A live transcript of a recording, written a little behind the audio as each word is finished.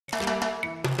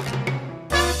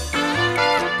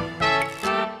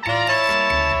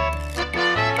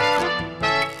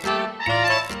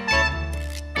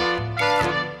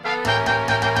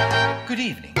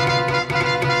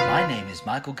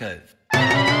Michael Gove.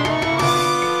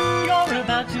 You're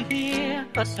about to hear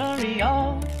a story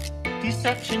of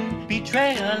deception,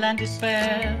 betrayal and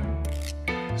despair.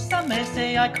 Some may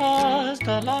say I caused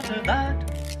a lot of that,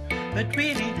 but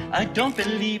really I don't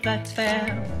believe that's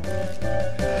fair.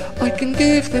 I can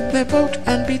give them their vote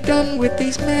and be done with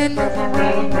these men.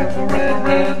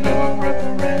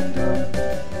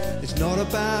 It's not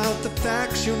about the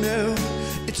facts, you know.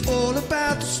 It's all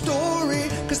about the story,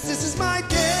 'cause this is my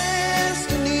destiny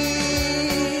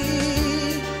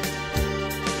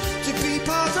to be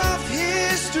part of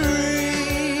history.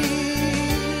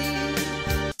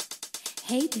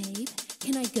 Hey babe,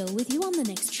 can I go with you on the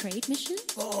next trade mission?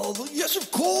 Oh, yes,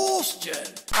 of course, Jen.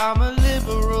 I'm a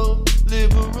liberal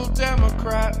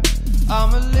Democrat.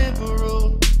 I'm a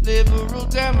liberal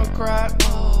Democrat.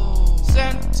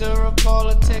 Center of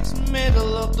politics,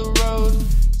 middle of the road.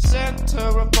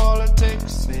 Center of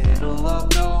politics, middle of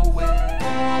nowhere.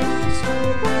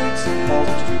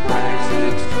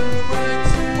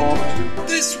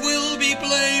 This will be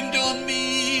blamed on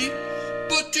me,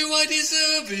 but do I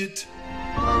deserve it?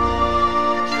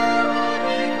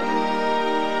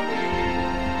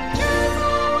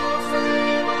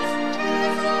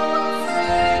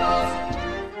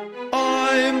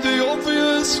 I'm the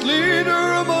obvious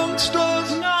leader amongst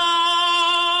us. No,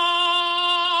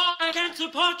 I can't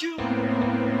support you.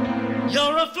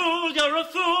 You're a fool, you're a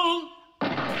fool.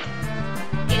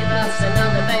 Give us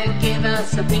another vote, give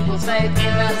us the people's vote,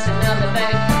 give us another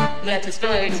vote. Let us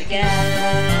vote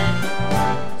again.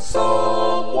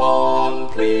 Someone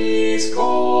please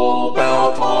call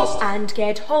Belfast and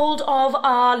get hold of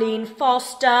Arlene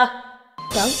Foster.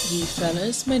 Well, you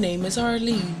fellas, my name is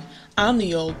Arlene. I'm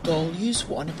the old doll yous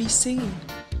wanna be seen.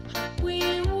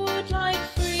 We would like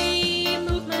free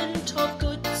movement of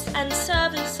goods and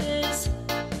services,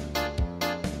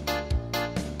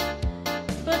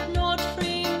 but not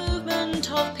free movement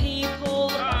of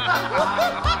people.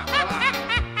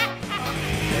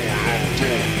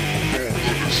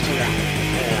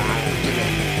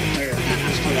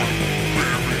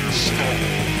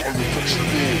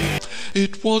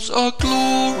 It was a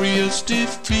glorious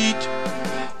defeat,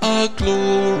 a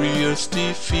glorious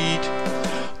defeat.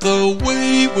 The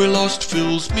way we lost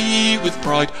fills me with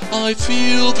pride. I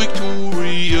feel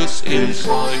victorious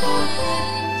inside.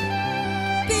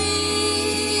 Betrayed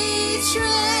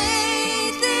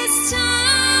this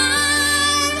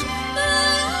time,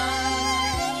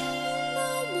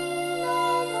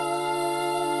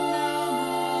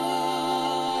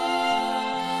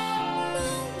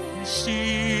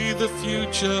 See the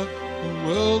future, a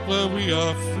world where we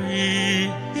are free.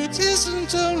 It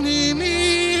isn't only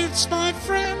me, it's my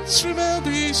friends from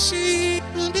LBC,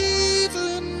 and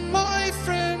even my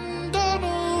friend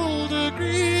Donald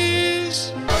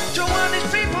agrees. To all these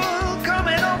people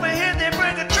coming over here, they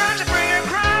bring a trash, they bring a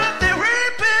crime, they're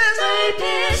rapists.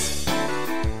 Rapists.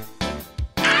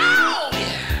 Ow!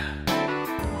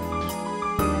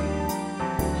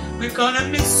 We're gonna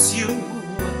miss you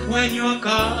when you're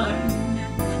gone.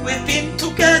 We've been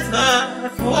together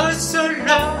for so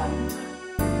long.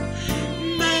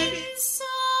 Maybe so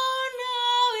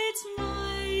now it's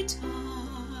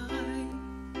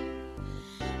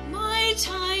my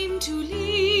time to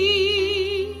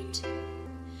lead.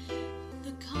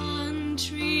 The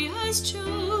country has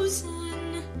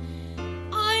chosen,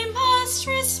 I must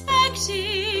respect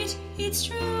it. It's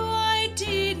true I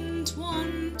didn't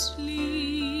want to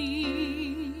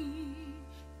leave,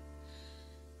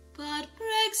 but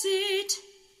Brexit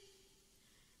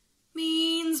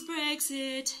means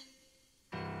Brexit.